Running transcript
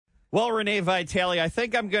Well, Renee Vitale, I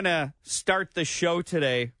think I'm going to start the show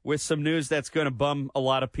today with some news that's going to bum a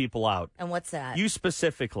lot of people out. And what's that? You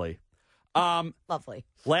specifically. Lovely.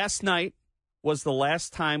 Last night was the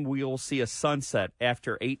last time we will see a sunset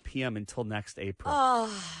after 8 p.m. until next April.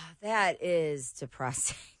 Oh, that is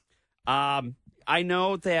depressing. I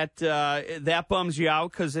know that that bums you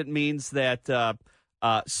out because it means that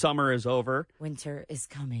summer is over. Winter is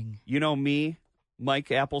coming. You know me, Mike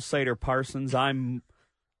Applecider Parsons. I'm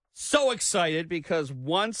so excited because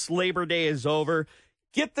once Labor Day is over,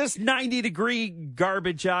 get this 90-degree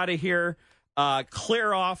garbage out of here,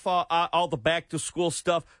 clear off all the back-to-school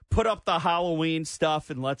stuff, put up the Halloween stuff,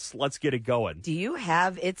 and let's get it going. Do you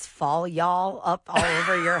have It's Fall, Y'all up all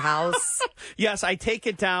over your house? Yes, I take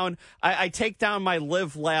it down. I take down my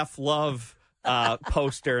Live, Laugh, Love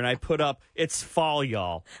poster, and I put up It's Fall,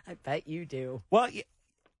 Y'all. I bet you do. Well,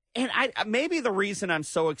 and maybe the reason I'm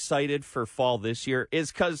so excited for fall this year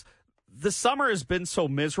is because the summer has been so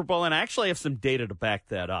miserable, and I actually have some data to back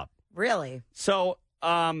that up. Really? So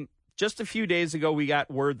just a few days ago, we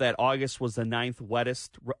got word that August was the 9th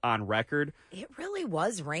wettest on record. It really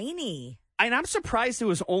was rainy. And I'm surprised it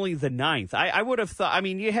was only the 9th. I would have thought, I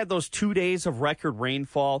mean, you had those 2 days of record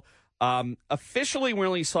rainfall. Officially, we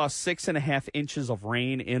only saw 6.5 inches of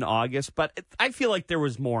rain in August, but I feel like there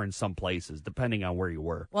was more in some places, depending on where you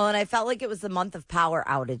were. Well, and I felt like it was the month of power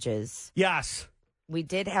outages. Yes. We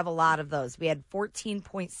did have a lot of those. We had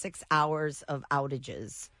 14.6 hours of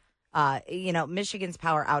outages. Michigan's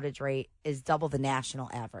power outage rate is double the national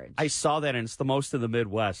average. I saw that, and it's the most in the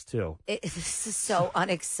Midwest, too. This is so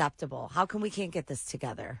unacceptable. How come we can't get this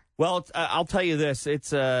together? Well, I'll tell you this.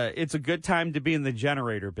 It's a good time to be in the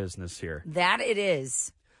generator business here. That it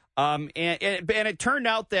is. And it turned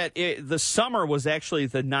out that the summer was actually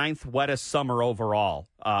the 9th wettest summer overall,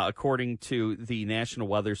 according to the National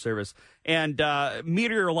Weather Service. And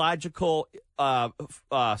meteorological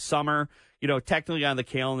summer, technically on the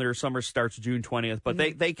calendar, summer starts June 20th, but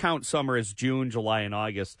they count summer as June, July, and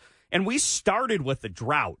August. And we started with the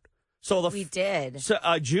drought. So we did. So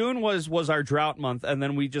June was our drought month, and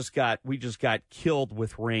then we just got killed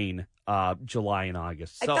with rain July and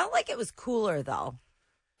August. So, I felt like it was cooler though.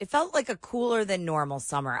 It felt like a cooler than normal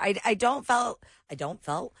summer. I don't feel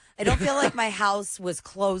like my house was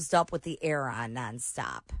closed up with the air on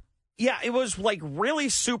nonstop. Yeah, it was like really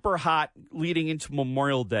super hot leading into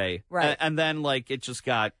Memorial Day. Right. And then like it just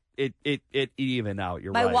got it evened out.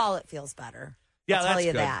 You're my right. My wallet feels better. Yeah, I'll tell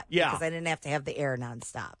you good. that. Yeah. Because I didn't have to have the air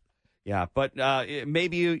nonstop. Yeah, but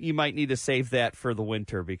maybe you might need to save that for the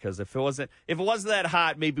winter because if it wasn't that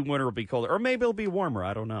hot, maybe winter will be colder, or maybe it'll be warmer.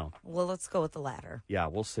 I don't know. Well, let's go with the latter. Yeah,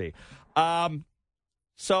 we'll see.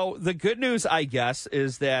 So the good news, I guess,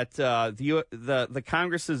 is that the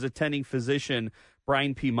Congress's attending physician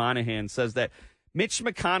Brian P. Monahan says that Mitch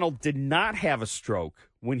McConnell did not have a stroke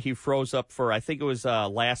when he froze up for, I think it was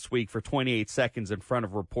last week, for 28 seconds in front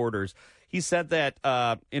of reporters. He said that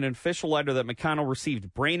in an official letter that McConnell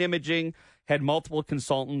received brain imaging, had multiple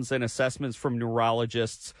consultants and assessments from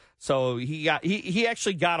neurologists. So he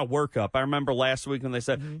actually got a workup. I remember last week when they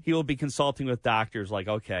said he will be consulting with doctors. Like,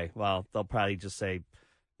 okay, well, they'll probably just say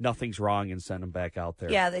nothing's wrong and send him back out there.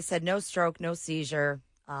 Yeah, they said no stroke, no seizure.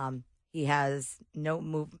 He has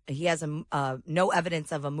no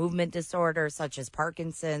evidence of a movement disorder such as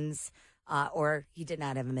Parkinson's. Or he did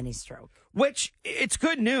not have a mini stroke. Which, it's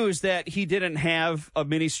good news that he didn't have a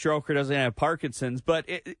mini stroke or doesn't have Parkinson's, but,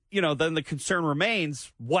 then the concern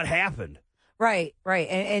remains, what happened? Right.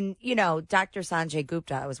 And Dr. Sanjay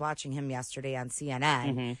Gupta, I was watching him yesterday on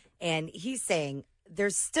CNN, and he's saying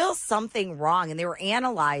there's still something wrong, and they were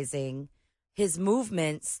analyzing his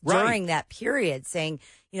movements during that period, saying,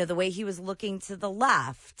 the way he was looking to the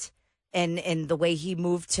left and the way he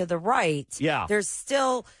moved to the right. Yeah. There's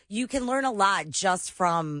still, you can learn a lot just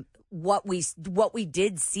from what we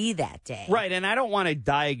did see that day. Right, and I don't want to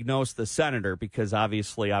diagnose the senator because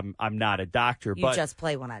obviously I'm not a doctor. You but just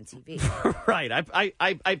play one on TV. Right,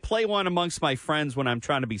 I play one amongst my friends when I'm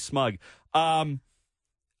trying to be smug. I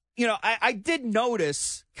did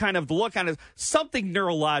notice kind of the look on it. Something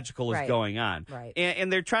neurological is going on. Right.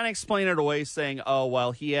 And they're trying to explain it away saying, oh,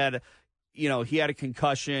 well, he had a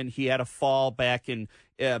concussion. He had a fall back in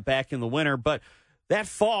the winter. But that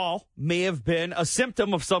fall may have been a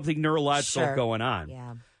symptom of something neurological going on.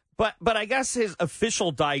 Yeah. But I guess his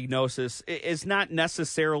official diagnosis is not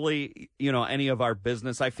necessarily, any of our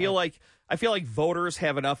business. I feel like voters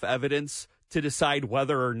have enough evidence to decide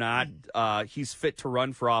whether or not he's fit to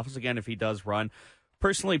run for office again if he does run.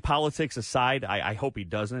 Personally, politics aside, I hope he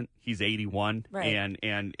doesn't. He's 81, and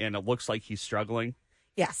it looks like he's struggling.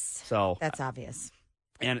 Yes. So that's obvious.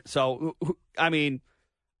 And so, I mean,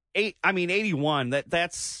 81.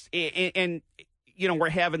 That's and we're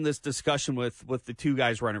having this discussion with the two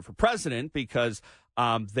guys running for president because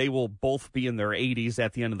they will both be in their 80s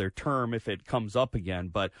at the end of their term if it comes up again.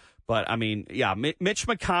 But I mean, yeah, Mitch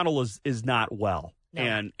McConnell is not well.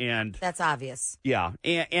 No, and that's obvious. Yeah,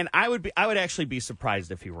 and I would actually be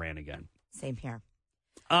surprised if he ran again. Same here.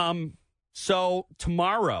 So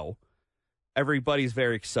tomorrow, everybody's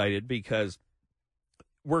very excited because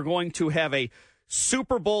we're going to have a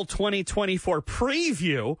Super Bowl 2024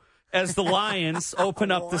 preview as the Lions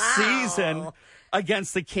open up the season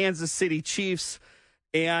against the Kansas City Chiefs,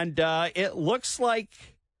 and it looks like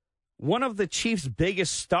one of the Chiefs'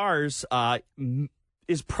 biggest stars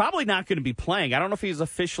is probably not going to be playing. I don't know if he's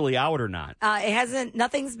officially out or not.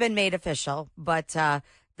 Nothing's been made official, but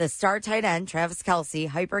the star tight end, Travis Kelce,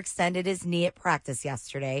 hyperextended his knee at practice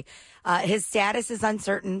yesterday. His status is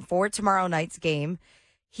uncertain for tomorrow night's game.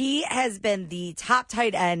 He has been the top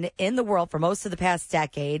tight end in the world for most of the past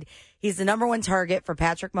decade. He's the number one target for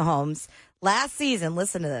Patrick Mahomes. Last season,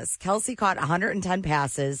 listen to this, Kelce caught 110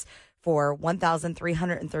 passes for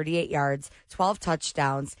 1,338 yards, 12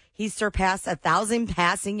 touchdowns. He surpassed 1,000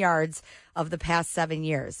 passing yards of the past 7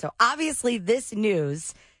 years. So obviously this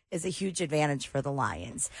news is a huge advantage for the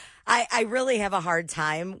Lions. I really have a hard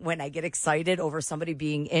time when I get excited over somebody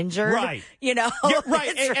being injured. Right. You're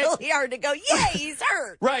right. It's really hard to go, yay, he's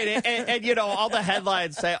hurt. Right. And all the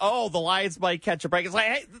headlines say, oh, the Lions might catch a break. It's like,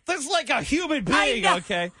 hey, this is like a human being,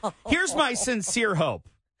 okay? Here's my sincere hope.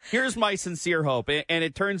 And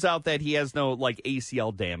it turns out that he has no,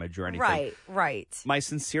 ACL damage or anything. Right. My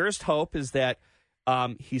sincerest hope is that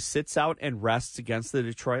he sits out and rests against the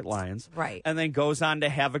Detroit Lions. Right. And then goes on to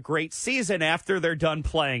have a great season after they're done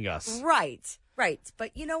playing us. Right.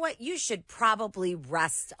 But you know what? You should probably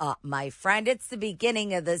rest up, my friend. It's the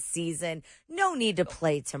beginning of the season. No need to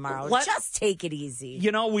play tomorrow. Just take it easy.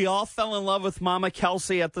 We all fell in love with Mama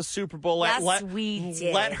Kelce at the Super Bowl. Yes, we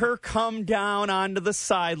did. Let her come down onto the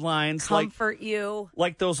sidelines. Comfort you.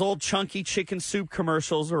 Like those old chunky chicken soup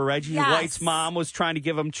commercials where Reggie White's mom was trying to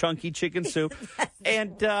give him chunky chicken soup.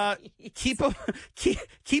 And keep them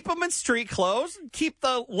in street clothes, keep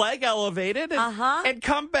the leg elevated, and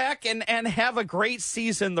come back and have a great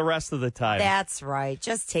season the rest of the time. That's right.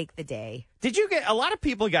 Just take the day. Did you a lot of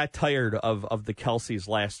people got tired of the Kelce's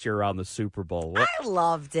last year around the Super Bowl? I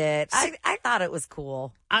loved it. I thought it was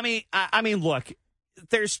cool. I mean, look,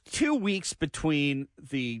 there's 2 weeks between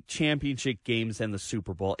the championship games and the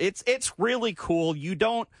Super Bowl. It's really cool. You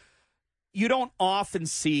don't often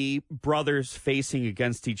see brothers facing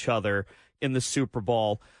against each other in the Super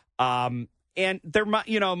Bowl. And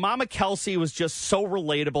Mama Kelce was just so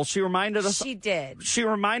relatable. She reminded us. She did. She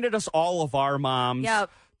reminded us all of our moms. Yep.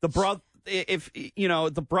 The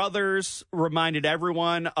brothers reminded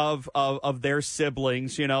everyone of their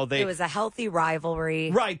siblings. It was a healthy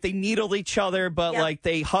rivalry. Right. They needled each other, but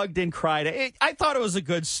they hugged and cried. I thought it was a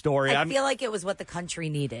good story. I feel like it was what the country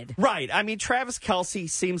needed. Right. I mean, Travis Kelce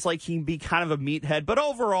seems like he can be kind of a meathead, but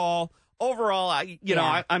overall,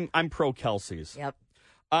 I'm pro Kelce's. Yep.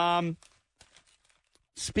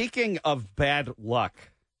 Speaking of bad luck,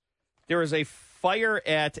 there was a fire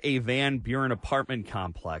at a Van Buren apartment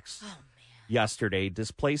complex yesterday.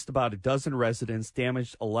 Displaced about a dozen residents,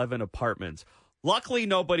 damaged 11 apartments. Luckily,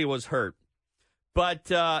 nobody was hurt.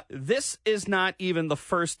 But this is not even the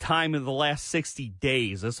first time in the last 60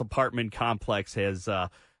 days this apartment complex has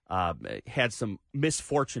had some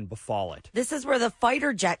misfortune befall it. This is where the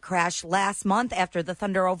fighter jet crashed last month after the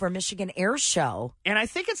Thunder over Michigan Air Show. And I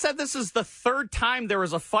think it said this is the third time there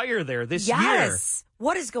was a fire there this year. Yes.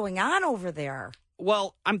 What is going on over there?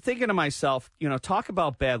 Well, I'm thinking to myself, talk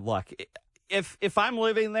about bad luck. If I'm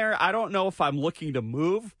living there, I don't know if I'm looking to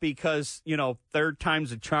move because, third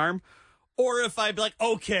time's a charm. Or if I'd be like,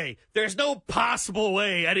 okay, there's no possible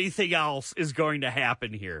way anything else is going to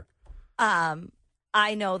happen here.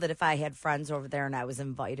 I know that if I had friends over there and I was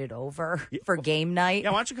invited over for game night.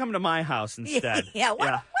 Yeah, why don't you come to my house instead? Why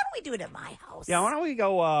don't we do it at my house? Yeah, why don't we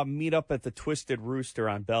go meet up at the Twisted Rooster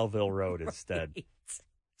on Belleville Road instead? Right.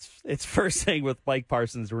 It's First Thing with Mike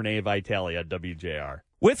Parsons, Renee Vitale on WJR.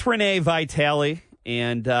 With Renee Vitale,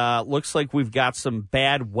 and looks like we've got some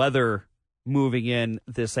bad weather moving in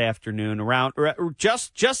this afternoon around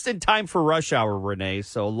just in time for rush hour, Renee.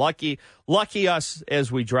 So lucky us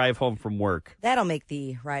as we drive home from work. That'll make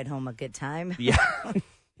the ride home a good time. Yeah,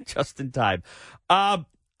 just in time. I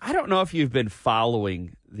don't know if you've been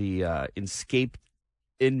following the escaped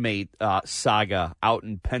inmate saga out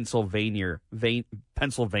in Pennsylvania. Danilo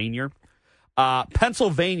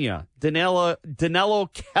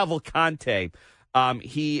Cavalcante.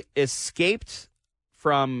 He escaped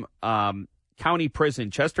from County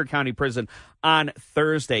Prison, Chester County Prison, on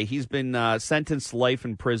Thursday. He's been sentenced to life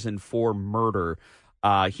in prison for murder.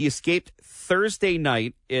 He escaped Thursday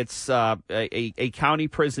night. It's a county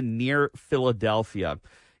prison near Philadelphia.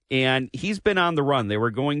 And he's been on the run. They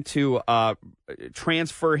were going to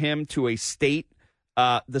transfer him to a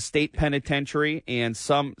the state penitentiary, and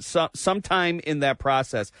sometime in that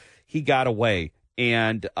process, he got away.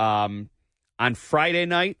 And on Friday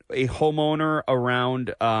night, a homeowner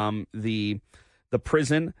around the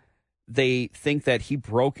prison, they think that he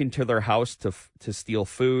broke into their house to steal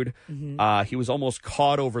food. Mm-hmm. He was almost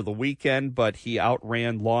caught over the weekend, but he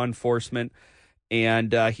outran law enforcement,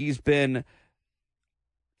 and he's been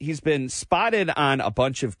spotted on a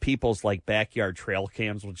bunch of people's like backyard trail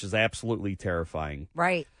cams, which is absolutely terrifying.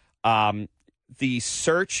 Right. The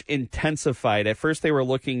search intensified. At first, they were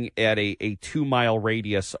looking at a 2-mile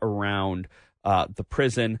radius around the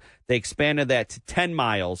prison. They expanded that to 10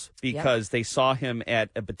 miles because they saw him at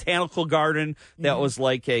a botanical garden that was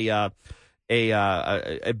like a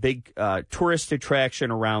big tourist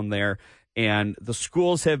attraction around there. And the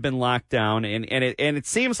schools have been locked down, and it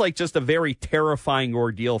seems like just a very terrifying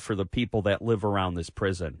ordeal for the people that live around this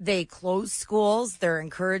prison. They close schools. They're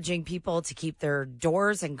encouraging people to keep their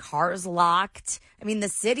doors and cars locked. I mean, the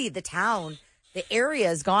city, the town, the area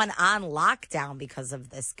has gone on lockdown because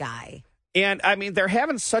of this guy. And, I mean, they're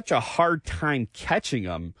having such a hard time catching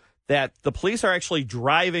him that the police are actually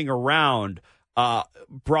driving around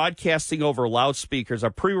broadcasting over loudspeakers a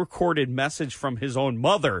pre-recorded message from his own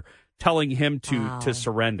mother telling him to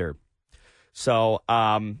surrender. So,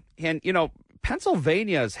 and, you know,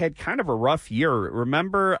 Pennsylvania has had kind of a rough year.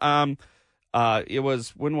 Remember, when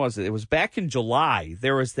was it? It was back in July.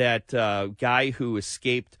 There was that guy who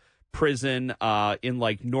escaped prison in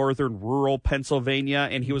like northern rural Pennsylvania,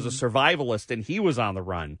 and he was a survivalist, and he was on the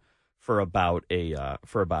run for about a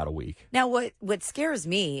week. Now, what scares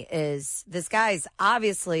me is this guy's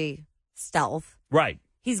obviously stealth. Right.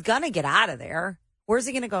 He's gonna get out of there. Where's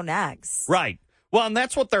he going to go next? Right. Well, and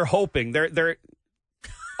that's what they're hoping. They're.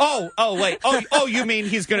 Oh, wait. Oh, you mean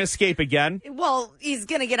he's going to escape again? Well, he's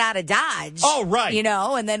going to get out of Dodge. Oh, right. You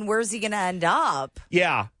know, and then where's he going to end up?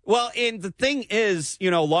 Yeah. Well, and the thing is,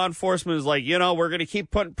 you know, law enforcement is like, you know, we're going to keep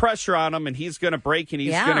putting pressure on him, and he's going to break, and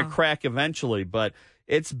he's going to crack eventually. But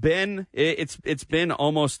it's been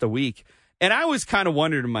almost a week. And I always kind of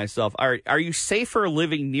wondered to myself, are you safer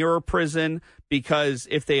living near a prison because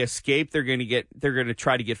if they escape, they're going to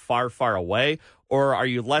try to get far, far away, or are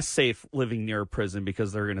you less safe living near a prison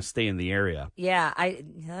because they're going to stay in the area? Yeah,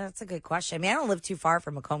 that's a good question. I mean, I don't live too far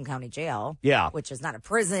from Macomb County Jail. Yeah, which is not a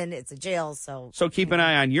prison; it's a jail. So keep an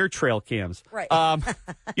eye on your trail cams. Right.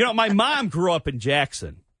 You know, my mom grew up in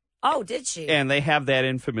Jackson. Oh, did she? And they have that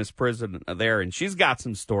infamous prison there, and she's got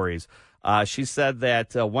some stories. She said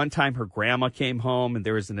that one time her grandma came home and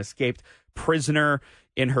there was an escaped prisoner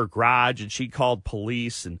in her garage, and she called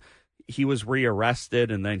police, and he was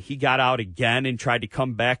rearrested, and then he got out again and tried to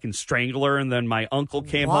come back and strangle her, and then my uncle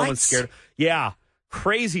came home and scared her. Yeah,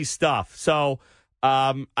 crazy stuff. So,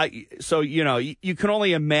 you know, you can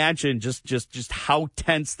only imagine just how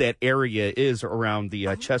tense that area is around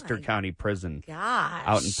the Chester County Prison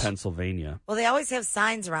out in Pennsylvania. Well, they always have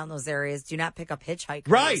signs around those areas. Do not pick up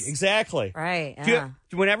hitchhikers. Right, exactly. Right. Yeah.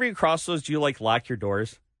 Whenever you cross those, do you like lock your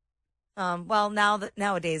doors? Well,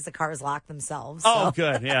 nowadays the cars lock themselves. Oh, so.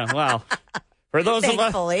 Good. Yeah. Well, for those of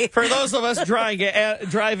us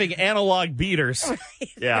driving analog beaters. Right.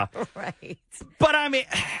 Yeah. Right. But I mean,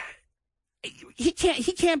 he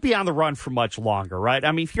can't be on the run for much longer, right?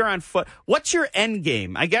 I mean, if you're on foot, what's your end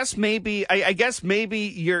game? I guess maybe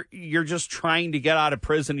you're just trying to get out of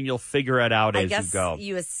prison and you'll figure it out as you go.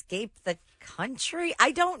 You escape the country?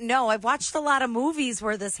 I don't know. I've watched a lot of movies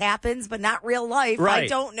where this happens, but not real life. Right. I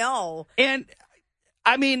don't know. And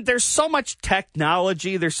I mean, there's so much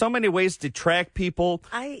technology. There's so many ways to track people.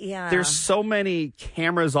 There's so many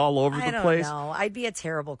cameras all over the place. I don't know. I'd be a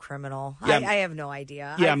terrible criminal. Yeah. I have no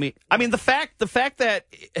idea. Yeah, I mean, the fact that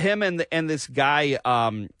him and this guy,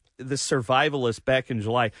 this survivalist back in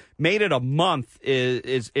July, made it a month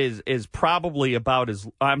is probably about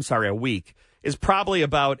a week is probably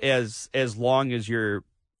about as long as your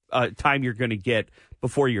time you're going to get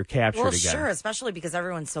before you're captured again. Well, sure, especially because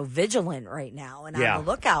everyone's so vigilant right now and on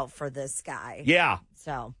the lookout for this guy. Yeah.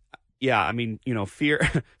 So. Yeah, I mean, you know, fear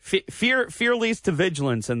leads to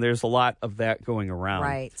vigilance, and there's a lot of that going around.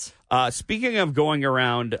 Right. Speaking of going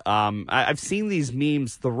around, I've seen these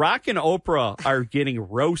memes. The Rock and Oprah are getting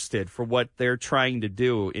roasted for what they're trying to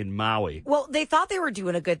do in Maui. Well, they thought they were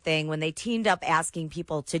doing a good thing when they teamed up asking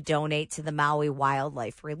people to donate to the Maui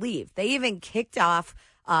Wildlife Relief. They even kicked off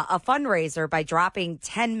a fundraiser by dropping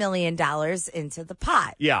 $10 million into the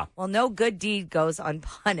pot. Yeah. Well, no good deed goes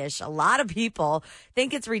unpunished. A lot of people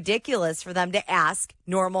think it's ridiculous for them to ask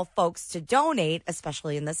normal folks to donate,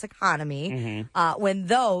 especially in this economy, when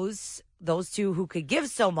those two who could give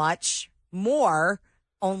so much more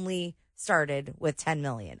only started with $10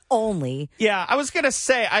 million only. Yeah, I was going to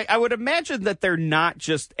say, I would imagine that they're not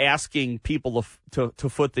just asking people to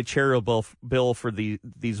foot the charitable bill for these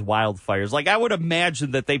wildfires. Like, I would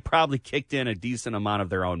imagine that they probably kicked in a decent amount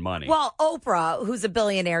of their own money. Well, Oprah, who's a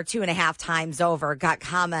billionaire 2.5 times over, got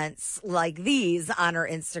comments like these on her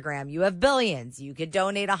Instagram. You have billions. You could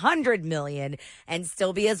donate $100 million and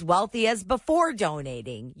still be as wealthy as before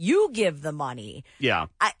donating. You give the money. Yeah.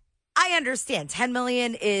 I understand. $10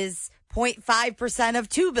 million is 0.5% of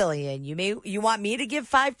 $2 billion. You want me to give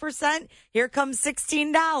 5%? Here comes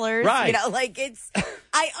 $16. Right. You know, like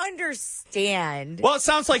I understand. Well, it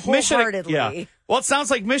sounds like mission. Yeah. Well, it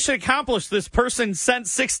sounds like mission accomplished. This person sent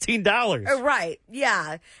 $16. Right.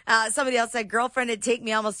 Yeah. Somebody else said, girlfriend, it'd take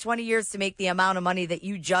me almost 20 years to make the amount of money that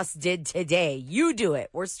you just did today. You do it.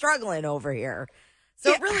 We're struggling over here.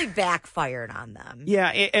 So it really backfired on them. Yeah,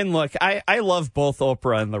 and look, I love both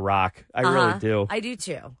Oprah and The Rock. I really do. I do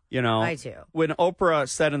too. You know, I do. When Oprah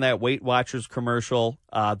said in that Weight Watchers commercial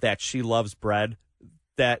that she loves bread,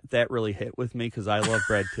 that really hit with me because I love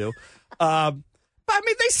bread too. But I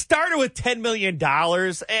mean, they started with $10 million,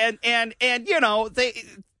 and you know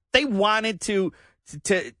they wanted to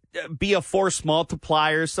be a force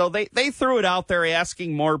multiplier, so they threw it out there,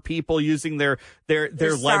 asking more people, using their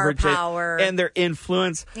leverage power and their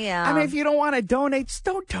influence. Yeah, I mean, if you don't want to donate, just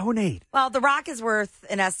don't donate. Well, The Rock is worth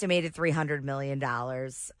an estimated $300 million.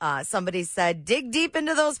 Somebody said, dig deep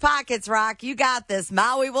into those pockets, Rock. You got this.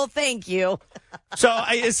 Maui will thank you. So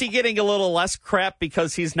is he getting a little less crap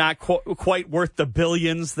because he's not quite worth the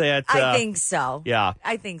billions that... I think so. Yeah.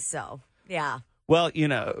 I think so. Yeah. Well, you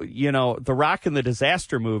know, The Rock in the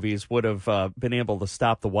disaster movies would have been able to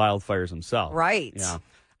stop the wildfires himself. Right. Yeah.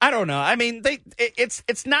 I don't know. I mean,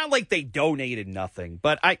 it's not like they donated nothing,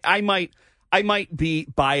 but I might be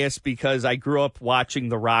biased because I grew up watching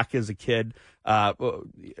The Rock as a kid,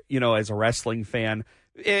 you know, as a wrestling fan.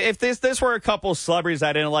 If this were a couple of celebrities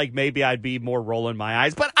I didn't like, maybe I'd be more rolling my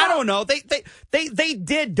eyes. But I don't know. They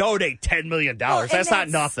did donate $10 million. Well, that's not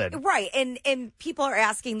nothing. Right. And people are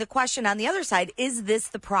asking the question on the other side, is this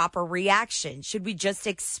the proper reaction? Should we just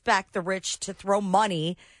expect the rich to throw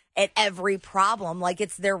money at every problem like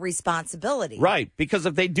it's their responsibility? Right. Because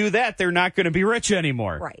if they do that, they're not going to be rich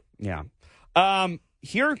anymore. Right. Yeah.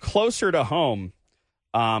 Here closer to home,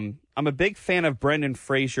 I'm a big fan of Brendan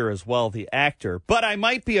Fraser as well, the actor. But I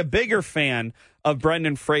might be a bigger fan of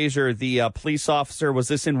Brendan Fraser, the police officer. Was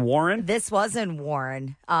this in Warren? This was in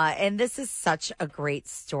Warren. And this is such a great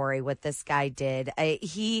story, what this guy did.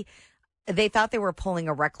 They thought they were pulling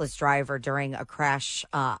a reckless driver during a crash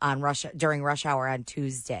during rush hour on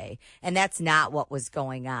Tuesday. And that's not what was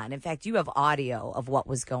going on. In fact, you have audio of what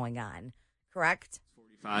was going on, correct?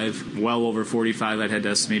 Well over 45. I'd had to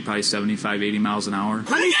estimate probably 75, 80 miles an hour.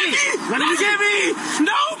 Let me get me!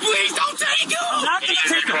 No, please don't take him! Not take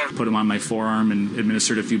him! Put him on my forearm and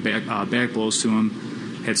administered a few back blows to him.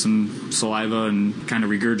 Had some saliva and kind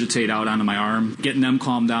of regurgitate out onto my arm. Getting them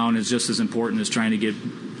calmed down is just as important as trying to get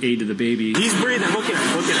aid to the baby. He's breathing. Look at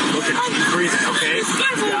him. He's breathing, okay?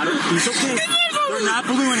 You got it? He's okay. They're not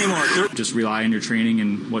blue anymore. Just rely on your training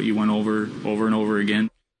and what you went over and over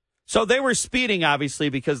again. So they were speeding, obviously,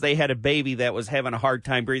 because they had a baby that was having a hard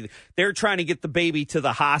time breathing. They were trying to get the baby to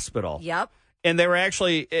the hospital. Yep. And they were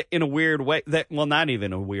actually, in a weird way, not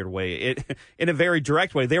even a weird way, in a very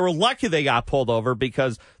direct way. They were lucky they got pulled over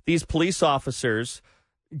because these police officers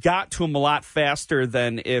got to him a lot faster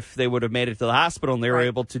than if they would have made it to the hospital, and they were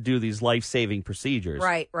able to do these life-saving procedures.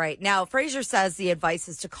 Right. Now, Fraser says the advice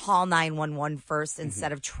is to call 911 first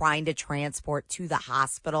instead of trying to transport to the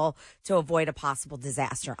hospital to avoid a possible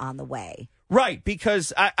disaster on the way. Right,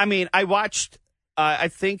 because, I watched... I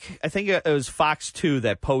think it was Fox 2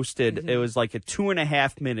 that posted, it was like a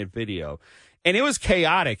 2.5-minute video. And it was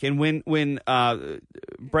chaotic. And when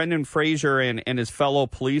Brendan Fraser and his fellow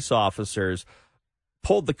police officers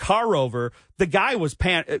pulled the car over, the guy was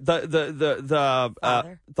the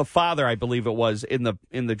father, I believe it was, in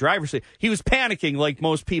the driver's seat. He was panicking like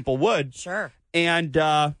most people would. Sure. And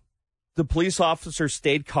the police officer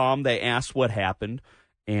stayed calm. They asked what happened.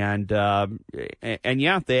 And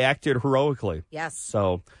yeah, they acted heroically. Yes.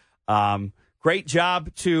 So, great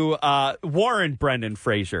job to Warren Brendan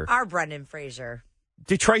Fraser. Our Brendan Fraser.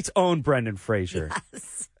 Detroit's own Brendan Fraser.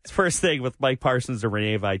 Yes. It's First Thing with Mike Parsons and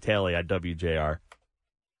Renee Vitale on WJR.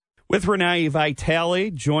 With Renee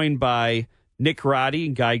Vitale, joined by Nick Roddy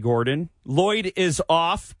and Guy Gordon. Lloyd is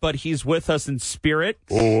off, but he's with us in spirit.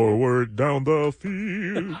 Forward down the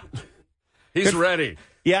field. He's ready.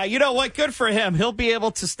 Yeah, you know what? Good for him. He'll be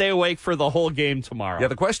able to stay awake for the whole game tomorrow. Yeah,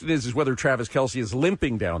 the question is whether Travis Kelce is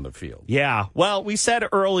limping down the field. Yeah. Well, we said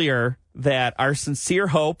earlier that our sincere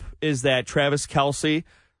hope is that Travis Kelce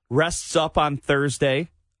rests up on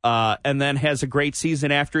Thursday and then has a great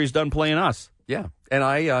season after he's done playing us. Yeah, and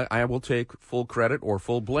I will take full credit or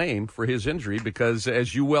full blame for his injury because,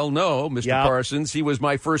 as you well know, Mr. Parsons, he was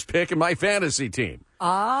my first pick in my fantasy team.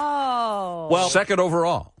 Oh. Well, second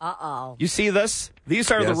overall. Uh-oh. You see this?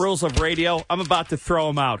 These are the rules of radio. I'm about to throw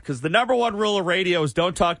them out because the number one rule of radio is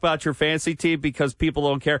don't talk about your fantasy team because people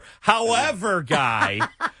don't care. However, Guy.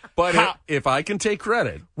 But if I can take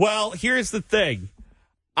credit. Well, here's the thing.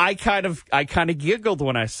 I kind of giggled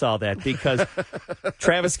when I saw that because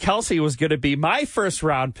Travis Kelce was going to be my first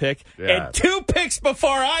round pick, and 2 picks before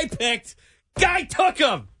I picked, Guy took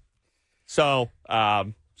him. So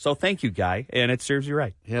thank you, Guy, and it serves you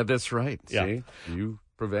right. Yeah, that's right. Yeah. See, you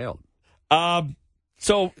prevailed.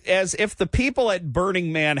 So as if the people at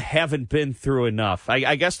Burning Man haven't been through enough,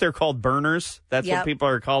 I guess they're called burners. That's what people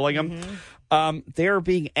are calling them. Mm-hmm. They are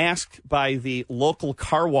being asked by the local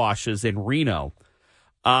car washes in Reno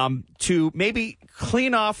to maybe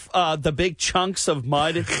clean off the big chunks of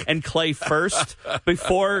mud and clay first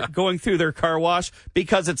before going through their car wash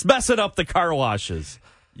because it's messing up the car washes.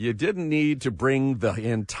 You didn't need to bring the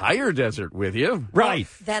entire desert with you. Right.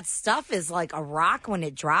 That stuff is like a rock when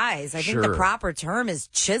it dries. I think the proper term is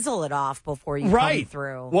chisel it off before you come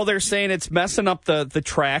through. Well, they're saying it's messing up the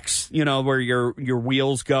tracks, you know, where your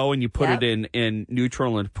wheels go and you put it in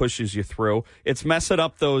neutral and it pushes you through. It's messing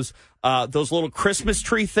up those little Christmas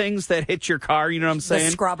tree things that hit your car, you know what I'm saying?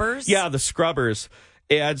 The scrubbers? Yeah, the scrubbers.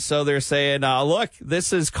 And so they're saying, look,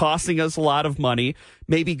 this is costing us a lot of money.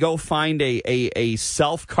 Maybe go find a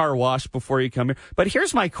self-car wash before you come here. But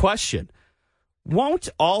here's my question. Won't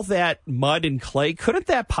all that mud and clay, couldn't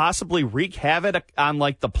that possibly wreak havoc on,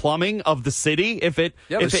 like, the plumbing of the city?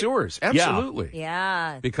 The sewers. Absolutely.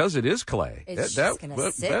 Yeah. Because it is clay. It's just going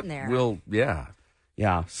to sit in there.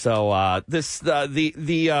 Yeah. So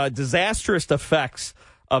the disastrous effects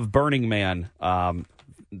of Burning Man,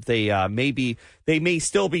 they may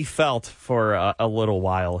still be felt for a little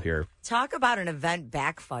while here. Talk about an event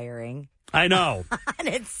backfiring. I know. On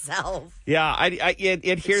itself. Yeah,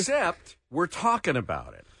 Except we're talking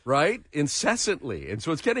about it, right? Incessantly. And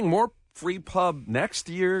so it's getting more free pub next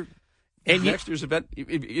year. And next year's event,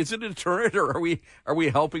 is it a deterrent, or are we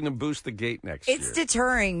helping them boost the gate next year? It's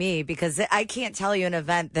deterring me because I can't tell you an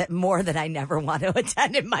event that more than I never want to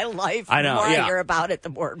attend in my life. I know. The more I hear about it, the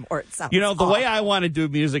more and more it sounds. You know, the way I want to do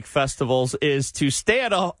music festivals is to stay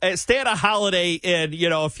at a Holiday Inn, you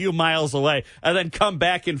know, a few miles away, and then come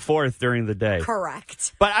back and forth during the day.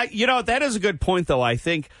 Correct. But that is a good point, though. I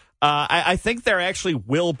think. I think there actually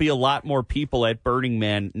will be a lot more people at Burning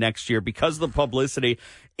Man next year because of the publicity.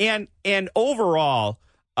 And overall,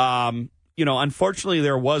 unfortunately,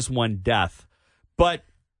 there was one death. But,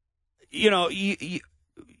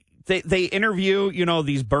 they interview,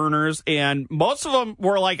 these burners, and most of them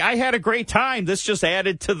were like, I had a great time. This just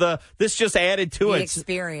added to the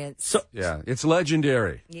experience. So, yeah, it's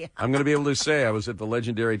legendary. Yeah. I'm going to be able to say I was at the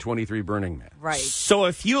legendary 23 Burning Man. Right. So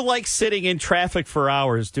if you like sitting in traffic for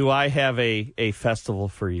hours, do I have a festival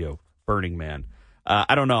for you, Burning Man?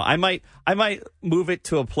 I don't know. I might move it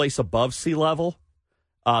to a place above sea level.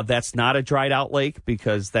 That's not a dried out lake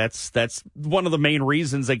because that's one of the main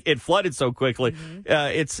reasons it flooded so quickly. Mm-hmm.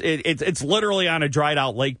 It's literally on a dried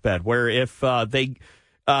out lake bed where if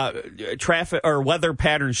traffic or weather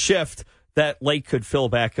patterns shift, that lake could fill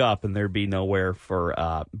back up and there'd be nowhere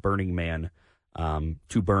for Burning Man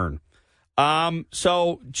to burn.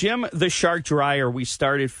 So Jim the Shark Dryer, we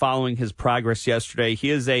started following his progress yesterday.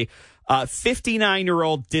 He is a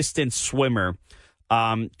 59-year-old distance swimmer.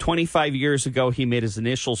 25 years ago, he made his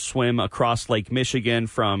initial swim across Lake Michigan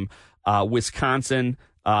from Wisconsin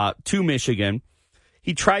to Michigan.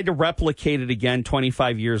 He tried to replicate it again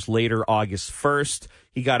 25 years later, August 1st.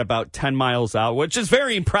 He got about 10 miles out, which is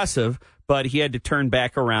very impressive, but he had to turn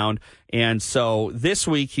back around. And so this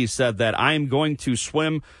week he said that I'm going to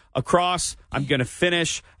swim across. I'm going to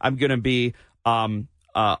finish. I'm going to be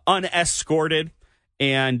unescorted.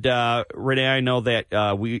 And Renee, I know that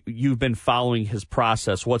you've been following his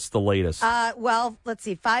process. What's the latest? Well, let's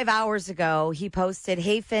see. 5 hours ago, he posted,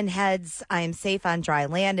 "Hey, Finheads, I am safe on dry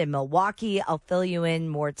land in Milwaukee. I'll fill you in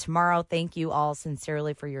more tomorrow. Thank you all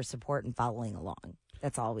sincerely for your support and following along."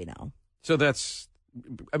 That's all we know. So that's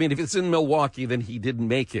I mean, if it's in Milwaukee, then he didn't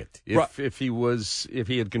make it. If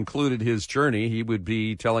he had concluded his journey, he would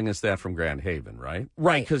be telling us that from Grand Haven, right?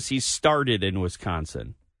 Right, because he started in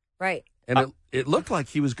Wisconsin. Right. And it looked like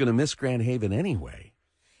he was going to miss Grand Haven anyway.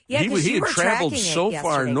 Yeah, he had traveled so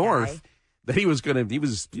far north Guy. that he was going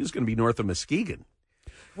to be north of Muskegon.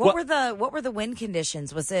 What were the wind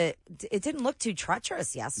conditions? Was it didn't look too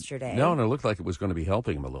treacherous yesterday? No, and it looked like it was going to be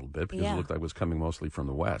helping him a little bit because Yeah. it looked like it was coming mostly from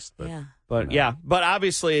the west. But Yeah. But but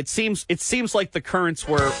obviously it seems like the currents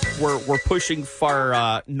were pushing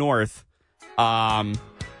far north.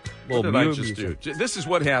 What did I just do? This is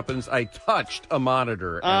what happens. I touched a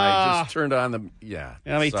monitor and I just turned on the. Yeah.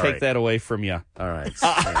 Let me take that away from you. All right.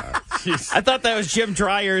 I thought that was Jim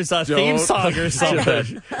Dreyer's theme song or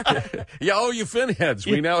something. Yeah. You finheads.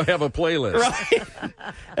 We now have a playlist. Right.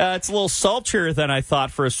 It's a little sultrier than I thought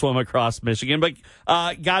for a swim across Michigan, but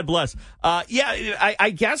God bless.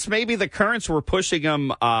 I guess maybe the currents were pushing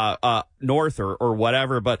them north or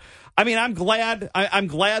whatever. But I mean, I'm glad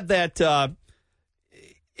that.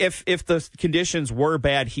 If the conditions were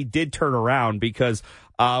bad, he did turn around because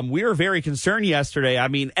we were very concerned yesterday. I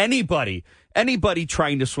mean, anybody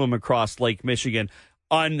trying to swim across Lake Michigan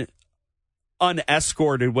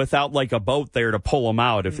unescorted without like a boat there to pull them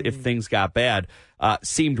out if things got bad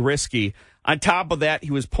seemed risky. On top of that, he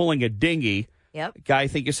was pulling a dinghy. Yep. Guy, I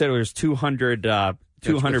think you said it was 200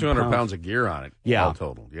 pounds of gear on it. Yeah. All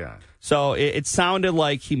total. Yeah. So it sounded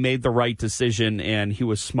like he made the right decision and he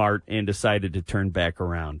was smart and decided to turn back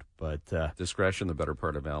around. But discretion, the better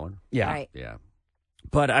part of valor. Yeah. Right. Yeah.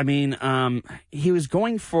 But I mean, he was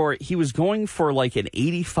going for like an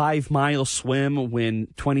 85-mile swim when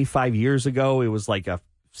 25 years ago it was like a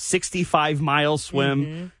 65-mile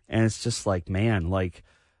swim, and it's just like, man, like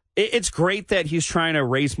it's great that he's trying to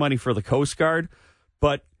raise money for the Coast Guard,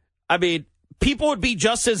 but I mean, people would be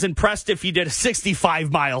just as impressed if he did a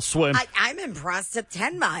 65-mile swim. I'm impressed at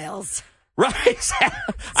 10 miles. Right.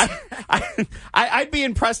 I'd be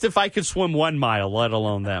impressed if I could swim 1 mile, let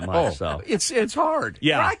alone that much. So it's hard.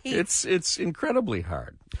 Yeah. Right. It's incredibly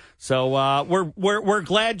hard. So we're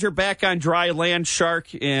glad you're back on dry land, Shark,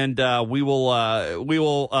 and we will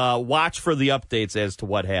watch for the updates as to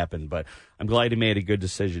what happened. But I'm glad he made a good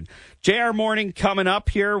decision. JR Morning coming up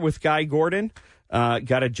here with Guy Gordon.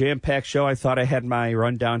 Got a jam-packed show. I thought I had my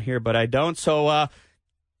rundown here, but I don't. So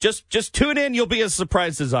just tune in. You'll be as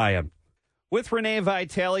surprised as I am. With Renee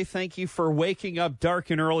Vitale, thank you for waking up dark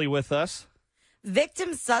and early with us.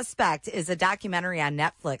 Victim Suspect is a documentary on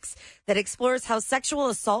Netflix that explores how sexual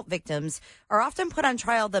assault victims are often put on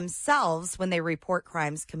trial themselves when they report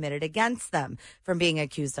crimes committed against them, from being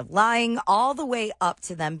accused of lying all the way up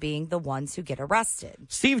to them being the ones who get arrested.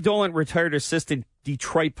 Steve Dolan, retired assistant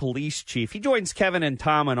Detroit police chief. He joins Kevin and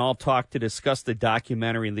Tom on All Talk to discuss the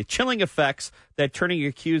documentary and the chilling effects that turning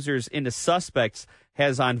accusers into suspects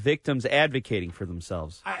has on victims advocating for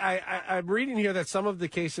themselves. I'm reading here that some of the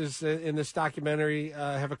cases in this documentary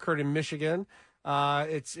have occurred in Michigan.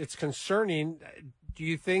 It's concerning. Do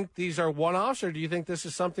you think these are one-offs, or do you think this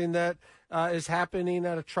is something that is happening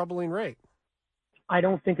at a troubling rate? I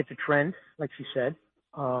don't think it's a trend, like she said.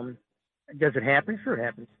 Does it happen? Sure, it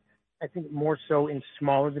happens. I think more so in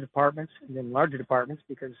smaller departments than larger departments,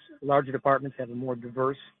 because larger departments have a more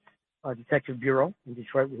diverse detective bureau. In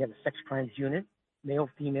Detroit, we have a sex crimes unit, male,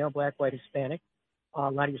 female, black, white, Hispanic. A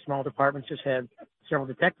lot of your small departments just have several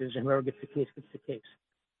detectives, and whoever gets the case gets the case.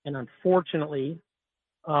 And unfortunately,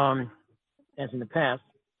 as in the past,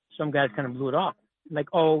 some guys kind of blew it off. Like,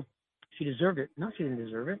 oh, she deserved it. No, she didn't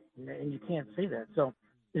deserve it. And you can't say that. So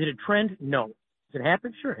is it a trend? No. Does it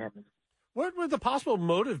happen? Sure, it happens. What would the possible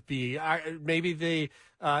motive be? Maybe they,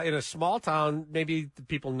 in a small town, maybe the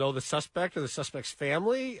people know the suspect or the suspect's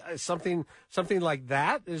family, something like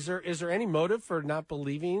that. Is there any motive for not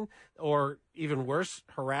believing, or even worse,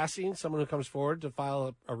 harassing someone who comes forward to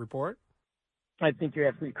file a report? I think you're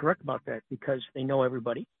absolutely correct about that, because they know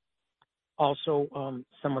everybody. Also,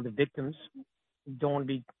 some of the victims don't want to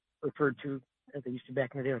be referred to, as they used to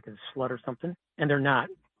back in the day, like a slut or something, and they're not.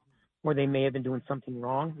 Or they may have been doing something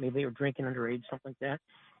wrong. Maybe they were drinking underage, something like that.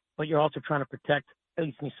 But you're also trying to protect, at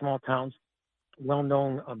least in these small towns,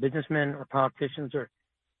 well-known businessmen or politicians, or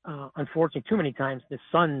unfortunately, too many times, the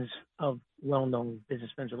sons of well-known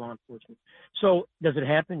businessmen or law enforcement. So does it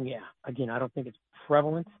happen? Yeah. Again, I don't think it's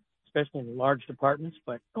prevalent, especially in large departments.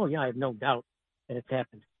 But, oh, yeah, I have no doubt that it's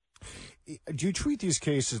happened. Do you treat these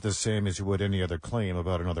cases the same as you would any other claim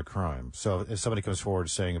about another crime? So if somebody comes forward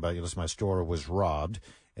saying about, listen, my store was robbed,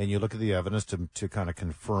 and you look at the evidence to kind of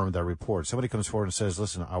confirm that report. Somebody comes forward and says,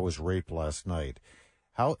 listen, I was raped last night.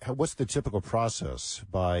 What's the typical process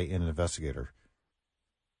by an investigator?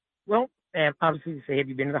 Well, And obviously, you say, have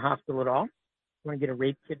you been to the hospital at all? Want to get a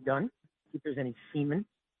rape kit done? See if there's any semen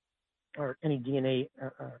or any DNA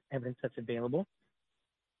evidence that's available.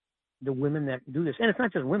 The women that do this, and it's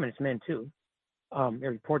not just women, it's men too. They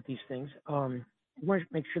report these things. You want to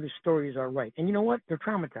make sure the stories are right. And you know what? They're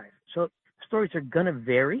traumatized. So stories are going to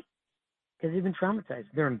vary because they've been traumatized.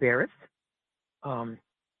 They're embarrassed.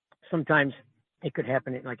 Sometimes it could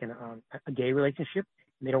happen in a gay relationship.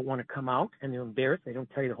 And they don't want to come out and they're embarrassed. They don't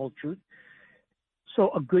tell you the whole truth. So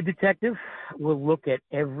a good detective will look at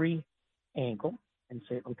every angle and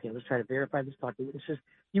say, okay, let's try to verify this, talk to witnesses.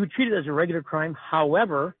 You would treat it as a regular crime.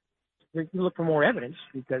 However, you look for more evidence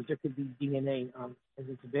because there could be DNA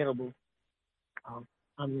evidence available on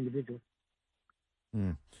the individual.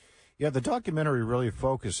 Yeah, the documentary really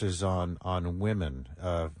focuses on women,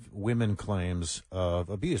 women claims of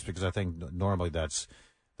abuse, because I think normally that's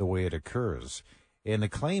the way it occurs. And the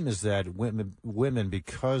claim is that women,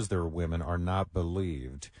 because they're women, are not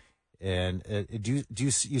believed. And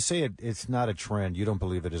you say it's not a trend? You don't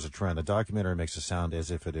believe it is a trend. The documentary makes it sound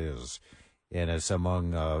as if it is, and it's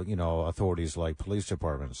among authorities like police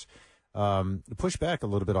departments. Push back a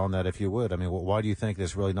little bit on that, if you would. I mean, why do you think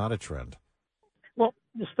it's really not a trend? Well,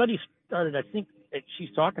 the study started, I think, that she's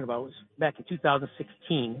talking about was back in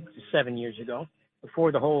 2016, 7 years ago,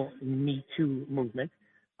 before the whole Me Too movement.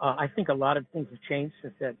 I think a lot of things have changed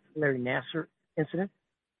since that Larry Nassar incident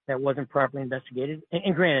that wasn't properly investigated.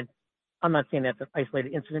 And granted, I'm not saying that's an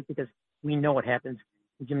isolated incident because we know it happens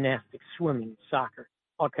in gymnastics, swimming, soccer,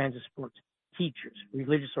 all kinds of sports, teachers,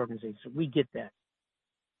 religious organizations. We get that.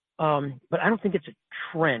 But I don't think it's a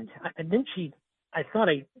trend. I thought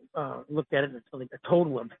I looked at it, and it's like a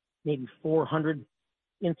total of maybe 400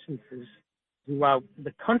 instances throughout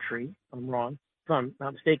the country. If I'm wrong, if I'm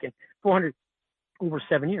not mistaken, 400 over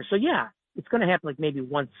 7 years. So yeah, it's going to happen like maybe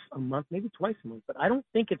once a month, maybe twice a month. But I don't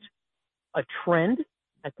think it's a trend.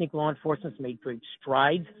 I think law enforcement's made great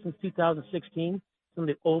strides since 2016. Some of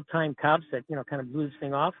the old time cops that kind of blew this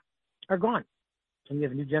thing off are gone, and we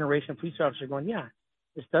have a new generation of police officers going, yeah,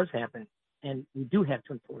 this does happen, and we do have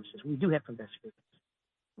to enforce this. We do have to investigate this.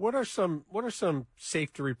 What are some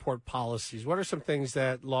safe to report policies? What are some things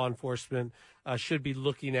that law enforcement should be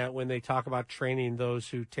looking at when they talk about training those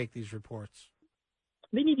who take these reports?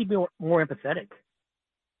 They need to be more empathetic.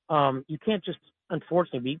 You can't just,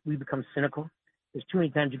 unfortunately, we become cynical. There's too many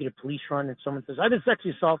times you get a police run and someone says, I've been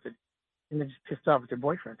sexually assaulted, and they're just pissed off with their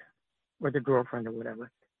boyfriend or their girlfriend or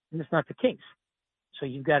whatever. And it's not the case. So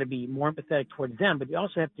you've got to be more empathetic towards them, but you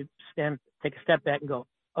also have to take a step back and go,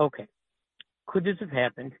 okay, could this have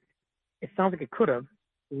happened? It sounds like it could have.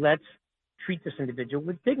 Let's treat this individual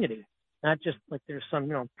with dignity, not just like there's some,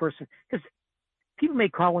 person. Because people may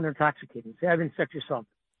call when they're intoxicated and say, I've been sexually assaulted.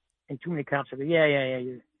 And too many cops are yeah,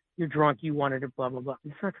 you're drunk, you wanted it, blah, blah, blah.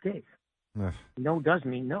 It's not the case. No does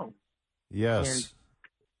mean no. Yes.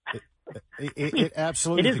 It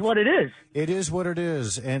absolutely. It is what it is. It is what it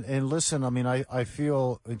is. And listen, I mean, I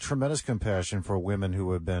feel tremendous compassion for women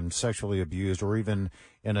who have been sexually abused or even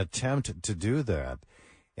an attempt to do that.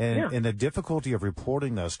 And the difficulty of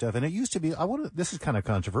reporting that stuff. And it used to be, this is kind of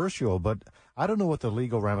controversial, but I don't know what the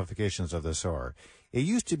legal ramifications of this are. It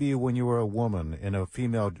used to be when you were a woman in a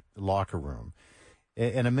female locker room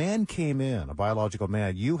and a man came in, a biological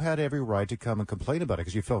man, you had every right to come and complain about it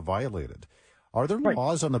because you felt violated. Are there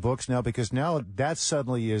laws on the books now? Because now that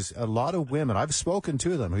suddenly is a lot of women. I've spoken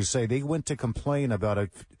to them who say they went to complain about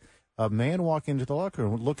a man walking into the locker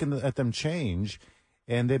room, looking at them change,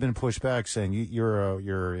 and they've been pushed back saying you're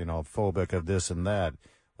phobic of this and that.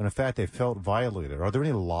 When in fact they felt violated. Are there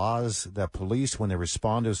any laws that police, when they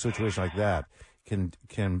respond to a situation like that,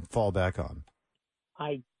 can fall back on?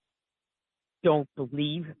 I don't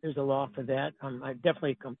believe there's a law for that. I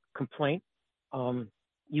definitely complaint.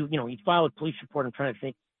 You file a police report. I'm trying to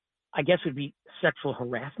think. I guess it would be sexual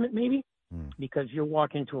harassment, maybe, because you're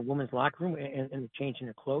walking into a woman's locker room and changing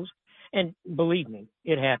her clothes. And believe me,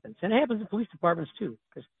 it happens. And it happens in police departments, too,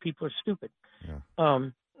 because people are stupid. Yeah.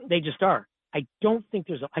 They just are. I don't think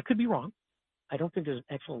I could be wrong. I don't think there's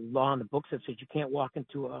an actual law in the books that says you can't walk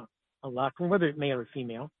into a locker room, whether it's male or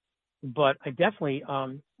female. But I definitely,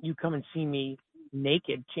 you come and see me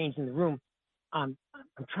naked, changing the room. I'm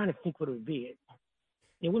trying to think what it would be.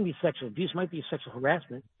 It wouldn't be sexual abuse. It might be sexual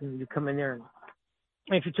harassment. And you come in there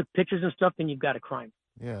and if you took pictures and stuff, then you've got a crime.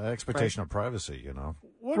 Yeah, expectation of privacy,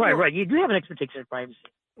 Right. You do have an expectation of privacy.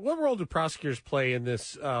 What role do prosecutors play in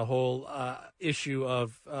this whole issue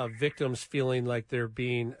of victims feeling like they're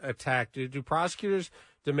being attacked? Do prosecutors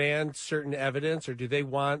demand certain evidence, or do they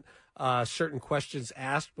want certain questions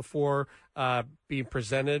asked before being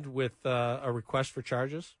presented with a request for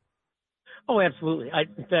charges? Oh, absolutely.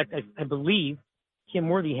 In fact, I believe Kim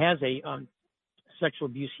Worthy has a sexual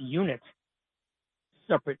abuse unit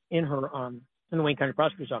separate in her in the Wayne County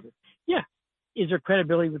Prosecutor's Office. Yeah. Is there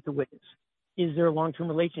credibility with the witness? Is there a long-term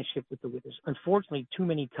relationship with the witness? Unfortunately, too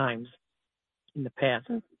many times in the past,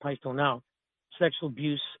 and probably still now, sexual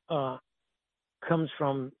abuse comes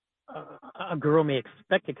from a girl may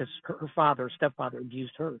expect it because her father or stepfather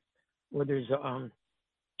abused her. Or there's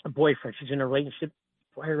a boyfriend. She's in a relationship,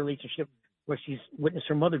 prior relationship, where she's witnessed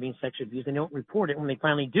her mother being sexually abused. They don't report it. When they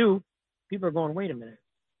finally do, people are going, wait a minute.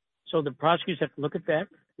 So the prosecutors have to look at that,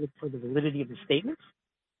 look for the validity of the statements.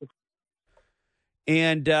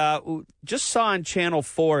 And just saw on Channel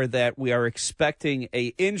 4 that we are expecting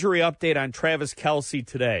a injury update on Travis Kelce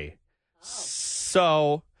today.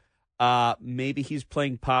 So maybe he's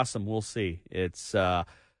playing possum. We'll see. It's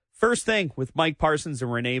First Thing with Mike Parsons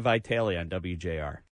and Renee Vitale on WJR.